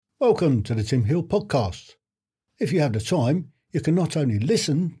Welcome to the Tim Hill Podcast. If you have the time, you can not only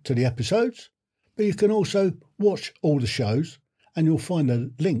listen to the episodes, but you can also watch all the shows, and you'll find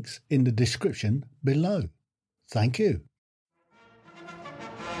the links in the description below. Thank you.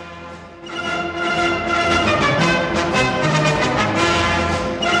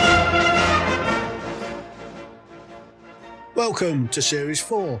 Welcome to Series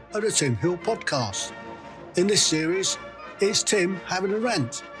 4 of the Tim Hill Podcast. In this series, it's Tim having a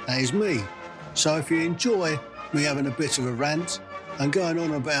rant. That is me. So if you enjoy me having a bit of a rant and going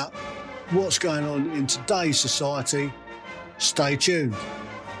on about what's going on in today's society, stay tuned.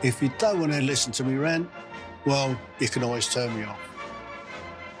 If you don't want to listen to me rant, well, you can always turn me off.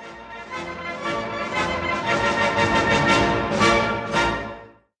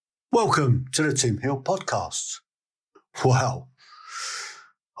 Welcome to the Tim Hill Podcast. Wow,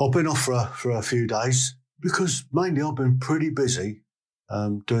 I've been off for a few days because mainly I've been pretty busy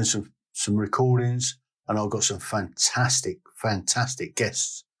doing some recordings, and I've got some fantastic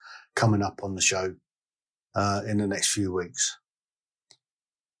guests coming up on the show in the next few weeks.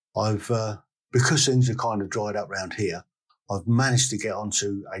 I've because things are kind of dried up around here, I've managed to get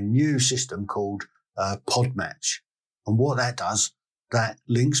onto a new system called Podmatch, and what that does, that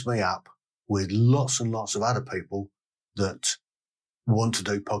links me up with lots and lots of other people that want to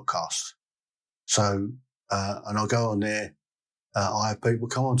do podcasts. So, and I'll go on there. I have people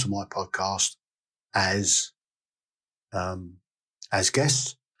come onto my podcast as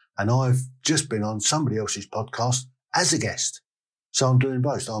guests, and I've just been on somebody else's podcast as a guest. So I'm doing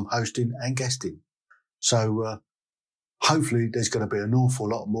both. I'm hosting and guesting. So, hopefully there's going to be an awful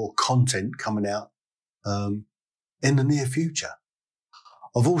lot more content coming out, in the near future.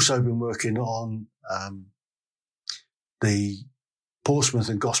 I've also been working on, the Portsmouth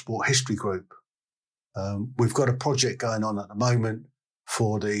and Gosport History Group. We've got a project going on at the moment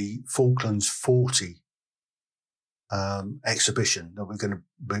for the Falklands 40 exhibition that we're going to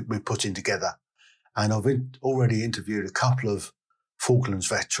be putting together. And I've already interviewed a couple of Falklands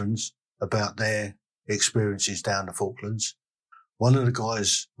veterans about their experiences down the Falklands. One of the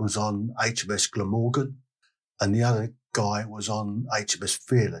guys was on HMS Glamorgan, and the other guy was on HMS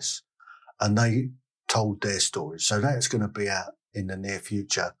Fearless, and they told their stories. So that's going to be out in the near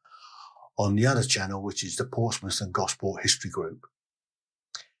future on the other channel, which is the Portsmouth and Gosport History Group.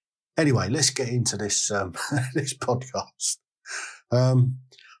 Anyway, let's get into this this podcast.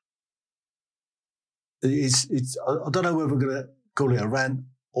 It's I don't know whether we're going to call it a rant,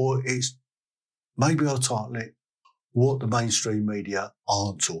 or it's maybe I'll title it "What the Mainstream Media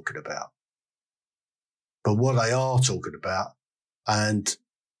Aren't Talking About." But what they are talking about, and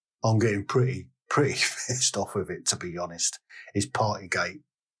I'm getting pretty pissed off with it, to be honest, is Partygate.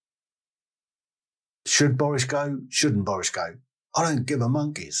 Should Boris go? Shouldn't Boris go? I don't give a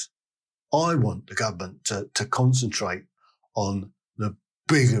monkeys. I want the government to concentrate on the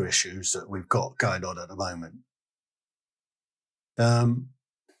bigger issues that we've got going on at the moment.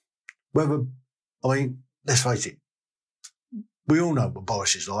 Let's face it, we all know what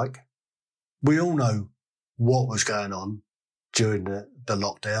Boris is like. We all know what was going on during the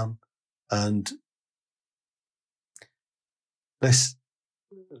lockdown, and let's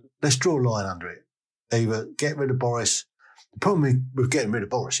draw a line under it. Either get rid of Boris. The problem with getting rid of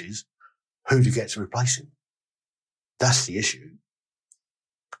Boris is who do you get to replace him? That's the issue.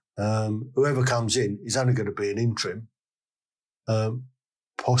 Whoever comes in is only going to be an interim.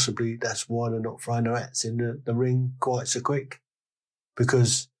 Possibly that's why they're not throwing their hats in the ring quite so quick,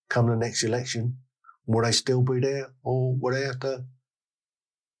 because come the next election, will they still be there, or will they have to?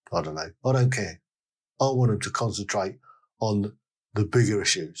 I don't know. I don't care. I want them to concentrate on the bigger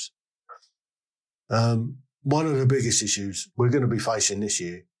issues. One of the biggest issues we're going to be facing this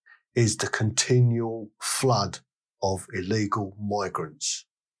year is the continual flood of illegal migrants.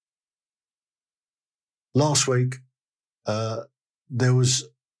 Last week, in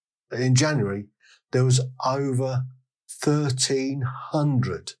January, there was over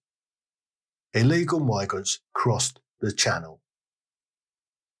 1,300 illegal migrants crossed the Channel.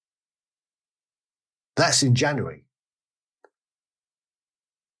 That's in January.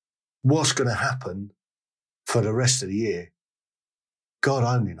 What's going to happen for the rest of the year, God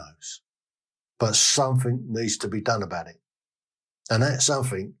only knows. But something needs to be done about it. And that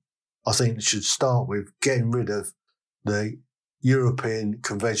something, I think, should start with getting rid of the European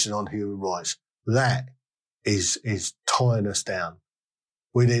Convention on Human Rights. That is tying us down.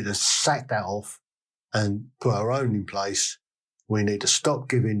 We need to sack that off and put our own in place. We need to stop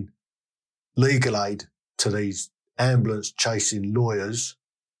giving legal aid to these ambulance chasing lawyers,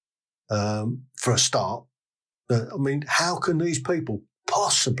 for a start. I mean, how can these people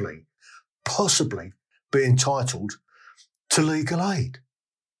possibly be entitled to legal aid?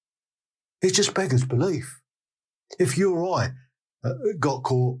 It just beggars belief. If you or I got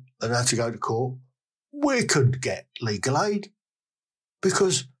caught and had to go to court, we couldn't get legal aid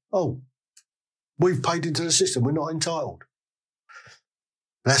because, we've paid into the system. We're not entitled.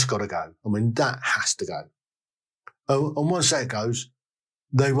 That's got to go. I mean, that has to go. And once that goes,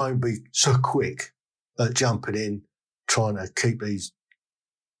 they won't be so quick at jumping in, trying to keep these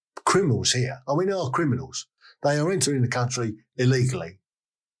criminals here. I mean, they are criminals. They are entering the country illegally.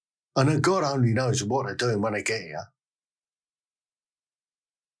 And God only knows what they're doing when they get here.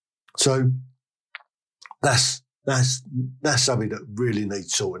 So that's something that really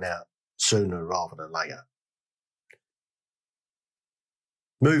needs sorting out sooner rather than later.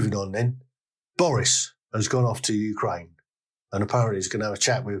 Moving on then, Boris has gone off to Ukraine and apparently he's going to have a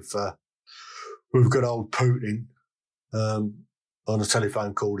chat with good old Putin on a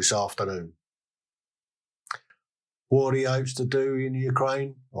telephone call this afternoon. What he hopes to do in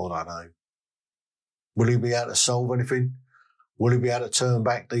Ukraine, I don't know. Will he be able to solve anything? Will he be able to turn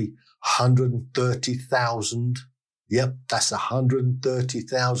back the 130,000? Yep, that's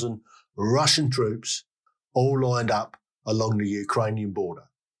 130,000 Russian troops all lined up along the Ukrainian border.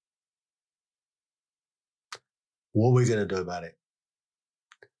 What are we going to do about it?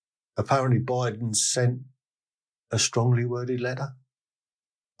 Apparently Biden sent a strongly worded letter.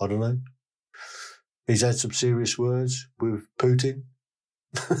 I don't know. He's had some serious words with Putin.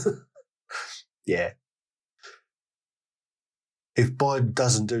 Yeah. If Biden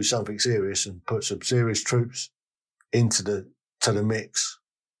doesn't do something serious and put some serious troops into the mix,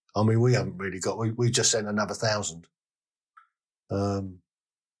 I mean, we haven't really got. We just sent another 1,000.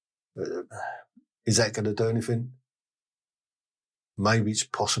 Is that going to do anything? Maybe it's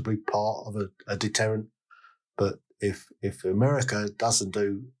possibly part of a deterrent, but if America doesn't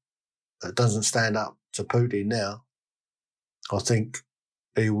stand up to Putin now, I think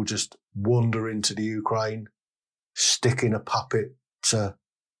he will just wander into the Ukraine, sticking a puppet to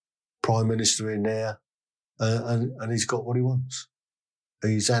Prime Minister in there, and he's got what he wants.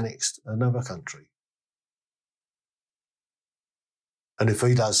 He's annexed another country. And if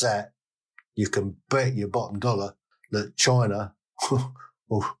he does that, you can bet your bottom dollar that China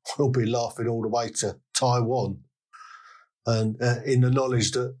will be laughing all the way to Taiwan, and in the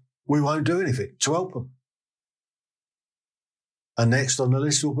knowledge that we won't do anything to help them. And next on the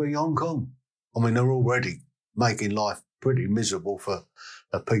list will be Hong Kong. I mean, they're already making life pretty miserable for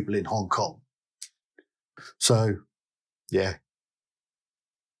the people in Hong Kong. So, yeah.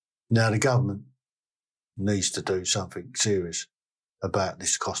 Now the government needs to do something serious about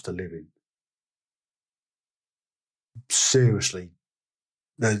this cost of living. Seriously.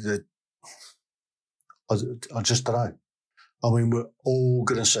 I just don't know. I mean, we're all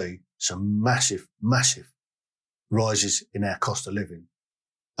going to see some massive rises in our cost of living.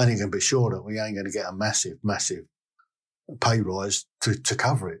 And you can be sure that we ain't going to get a massive pay rise to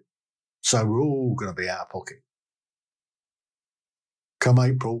cover it. So we're all going to be out of pocket. Come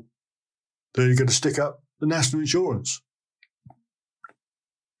April, they're going to stick up the national insurance.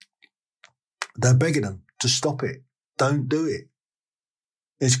 They're begging them to stop it. Don't do it.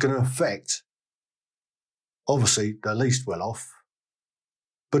 It's going to affect, obviously, the least well off,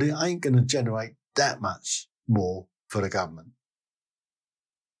 but it ain't going to generate that much more for the government.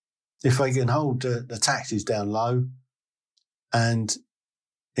 If they can hold the taxes down low and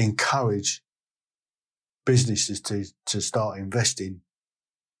encourage businesses to start investing,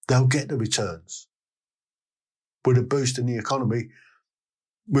 they'll get the returns. With a boost in the economy,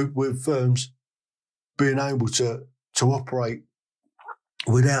 with firms being able to operate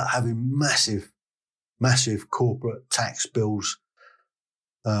without having massive corporate tax bills,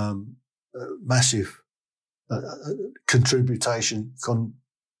 massive contributing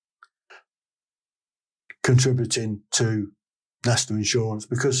to national insurance,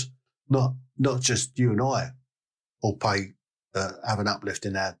 because not just you and I will have an uplift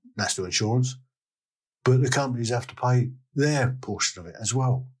in our national insurance, but the companies have to pay their portion of it as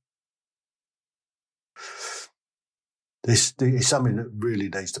well. This is something that really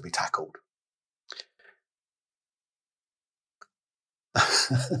needs to be tackled.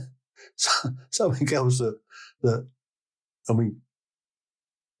 Something else that I mean,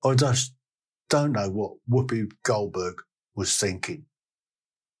 I just don't know what Whoopi Goldberg was thinking.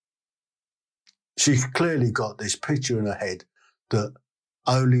 She clearly got this picture in her head that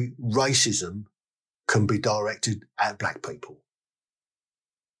only racism can be directed at black people.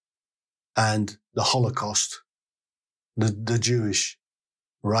 And the Holocaust, the Jewish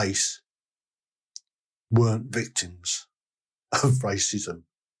race, weren't victims of racism.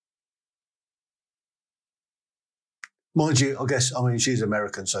 Mind you, she's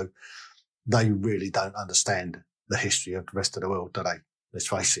American, so they really don't understand the history of the rest of the world, do they? Let's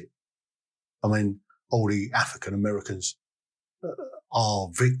face it. All the African Americans are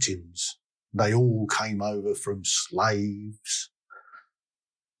victims. They all came over from slaves.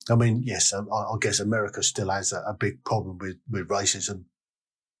 Yes, I guess America still has a big problem with racism,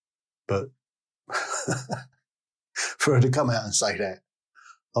 but for her to come out and say that,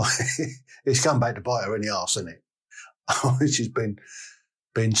 it's come back to bite her in the arse, isn't it? She's been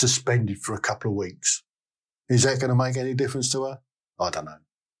suspended for a couple of weeks. Is that going to make any difference to her? I don't know.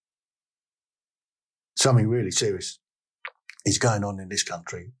 Something really serious is going on in this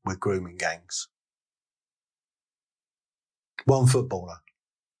country with grooming gangs. One footballer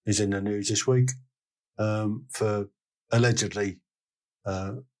is in the news this week for allegedly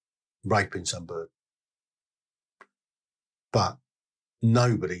raping some bird. But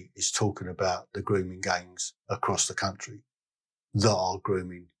nobody is talking about the grooming gangs across the country that are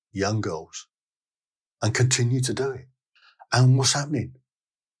grooming young girls and continue to do it. And what's happening?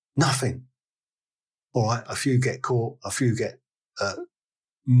 Nothing. All right, a few get caught, a few get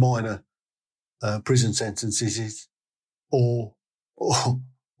minor prison sentences or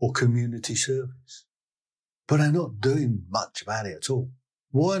community service. But they're not doing much about it at all.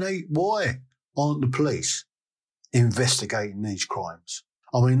 Why aren't the police investigating these crimes?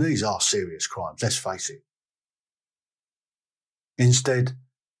 These are serious crimes, let's face it. Instead,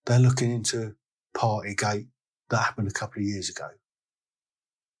 they're looking into Partygate that happened a couple of years ago.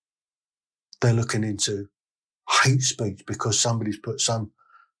 They're looking into hate speech because somebody's put some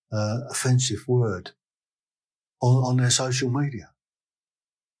offensive word on their social media.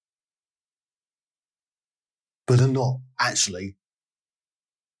 But they're not actually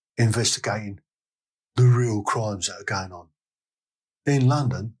investigating the real crimes that are going on. In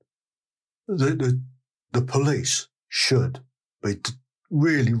London, the police should be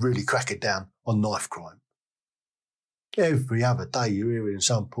really, really cracking down on knife crime. Every other day you're hearing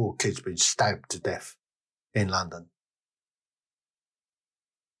some poor kid's been stabbed to death in London.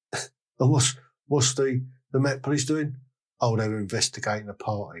 And what's the Met Police doing? Oh, they were investigating a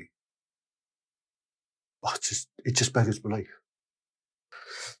party. It just beggars belief.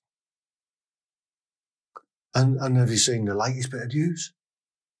 And have you seen the latest bit of news?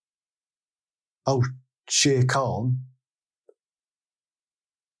 Oh, Shere Khan,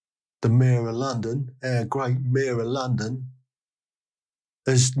 the Mayor of London, our great Mayor of London,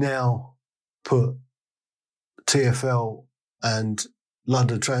 has now put TfL and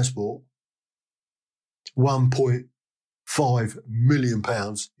London Transport £1.5 million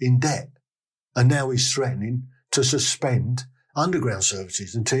in debt. And now he's threatening to suspend underground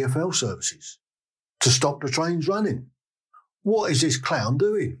services and TfL services to stop the trains running. What is this clown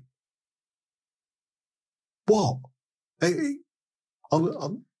doing? What? I'm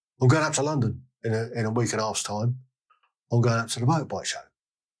going up to London in a week and a half's time. I'm going up to the motorbike show.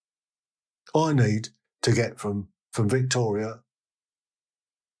 I need to get from Victoria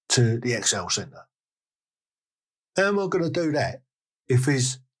to the XL Centre. How am I going to do that if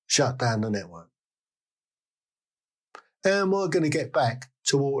he's shut down the network? How am I going to get back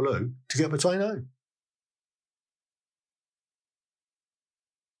to Waterloo to get my train home?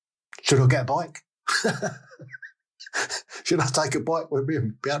 Should I get a bike? Should I take a bike with me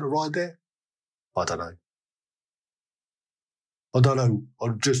and be able to ride there? I don't know. I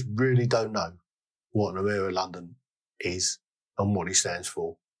just really don't know what the Mayor of London is and what he stands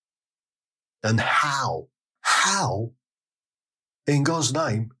for. And how, in God's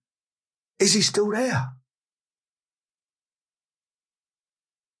name, is he still there?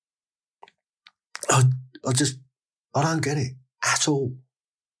 I don't get it at all.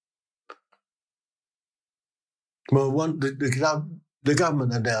 Well, the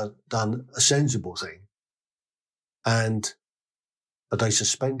government have now done a sensible thing, and are they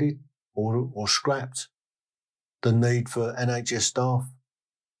suspended or scrapped the need for NHS staff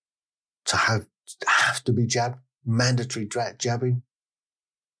to have to be jabbed, mandatory jabbing?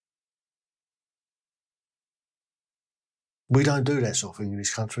 We don't do that sort of thing in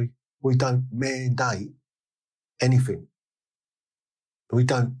this country. We don't mandate anything. We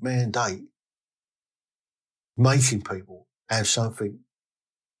don't mandate making people have something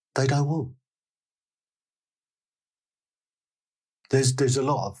they don't want. There's a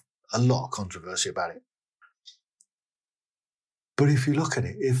lot of controversy about it. But if you look at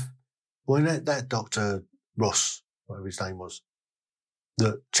it, when that Dr. Ross, whatever his name was,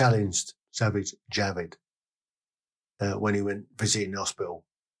 that challenged Savage Javid when he went visiting the hospital,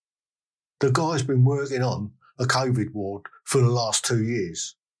 the guy's been working on a COVID ward for the last 2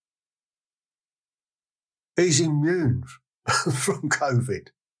 years. He's immune from COVID.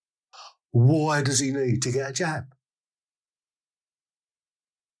 Why does he need to get a jab?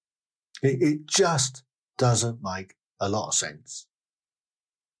 It just doesn't make a lot of sense.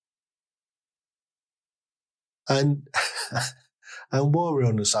 And while we're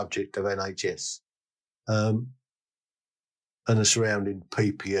on the subject of NHS and the surrounding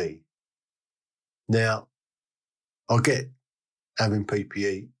PPE, now I get having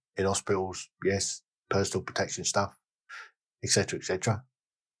PPE in hospitals, yes, personal protection stuff, etc., etc.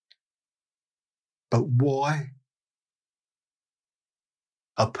 But why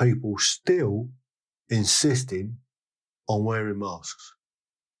are people still insisting on wearing masks?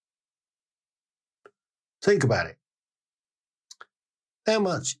 Think about it. How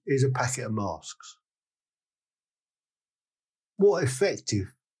much is a packet of masks? What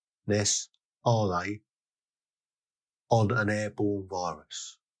effectiveness are they on an airborne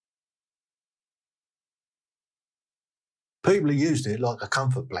virus? People are using it like a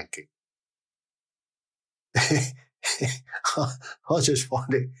comfort blanket. I just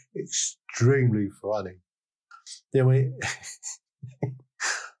find it extremely funny. You know,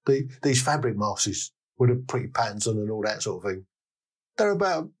 these fabric masks with the pretty patterns on and all that sort of thing, they're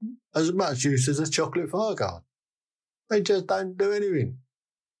about as much use as a chocolate fireguard. They just don't do anything.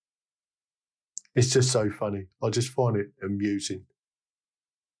 It's just so funny. I just find it amusing.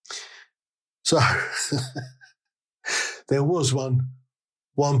 So there was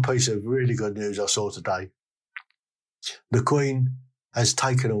one piece of really good news I saw today. The Queen has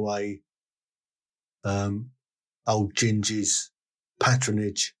taken away old Gingy's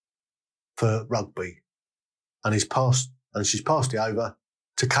patronage for rugby, and she's passed it over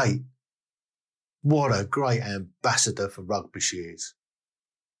to Kate. What a great ambassador for rugby she is.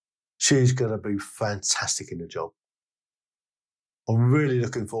 She's going to be fantastic in the job. I'm really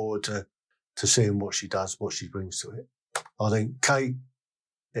looking forward to seeing what she does, what she brings to it. I think Kate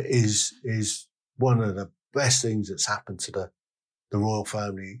is one of the best things that's happened to the royal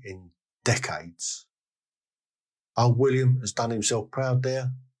family in decades. Old William has done himself proud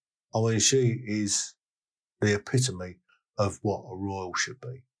there. I mean, she is the epitome of what a royal should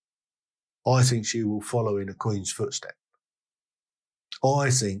be. I think she will follow in the Queen's footsteps.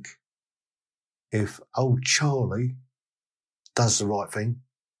 I think if old Charlie does the right thing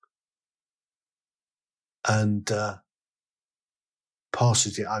and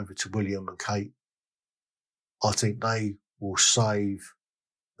passes it over to William and Kate, I think they will save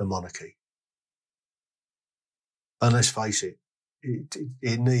the monarchy. And let's face it,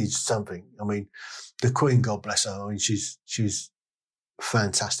 it needs something. I mean, the Queen, God bless her, I mean, she's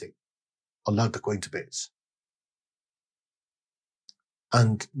fantastic. I love the Queen to bits.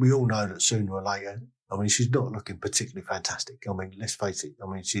 And we all know that sooner or later, I mean, she's not looking particularly fantastic. I mean, let's face it. I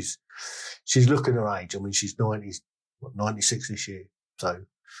mean, she's looking her age. I mean, she's 96 this year. So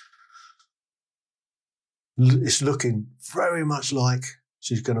it's looking very much like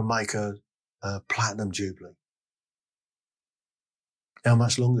she's going to make a platinum jubilee. How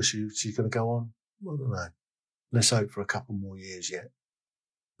much longer she's going to go on? I don't know. Let's hope for a couple more years yet.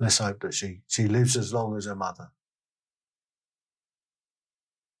 Let's hope that she lives as long as her mother.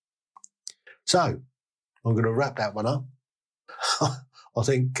 So I'm going to wrap that one up. I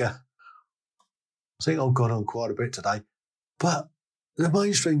think I've gone on quite a bit today, but the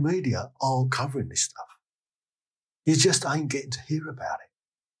mainstream media aren't covering this stuff. You just ain't getting to hear about it.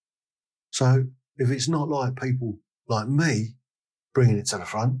 So if it's not like people like me bringing it to the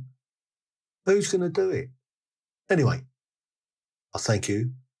front, who's going to do it? Anyway, I thank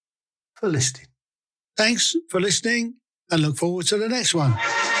you for listening. Thanks for listening and look forward to the next one.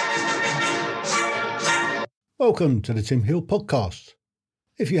 Welcome to the Tim Hill Podcast.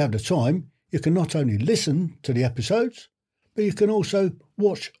 If you have the time, you can not only listen to the episodes, but you can also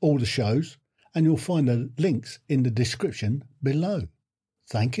watch all the shows, and you'll find the links in the description below.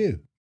 Thank you.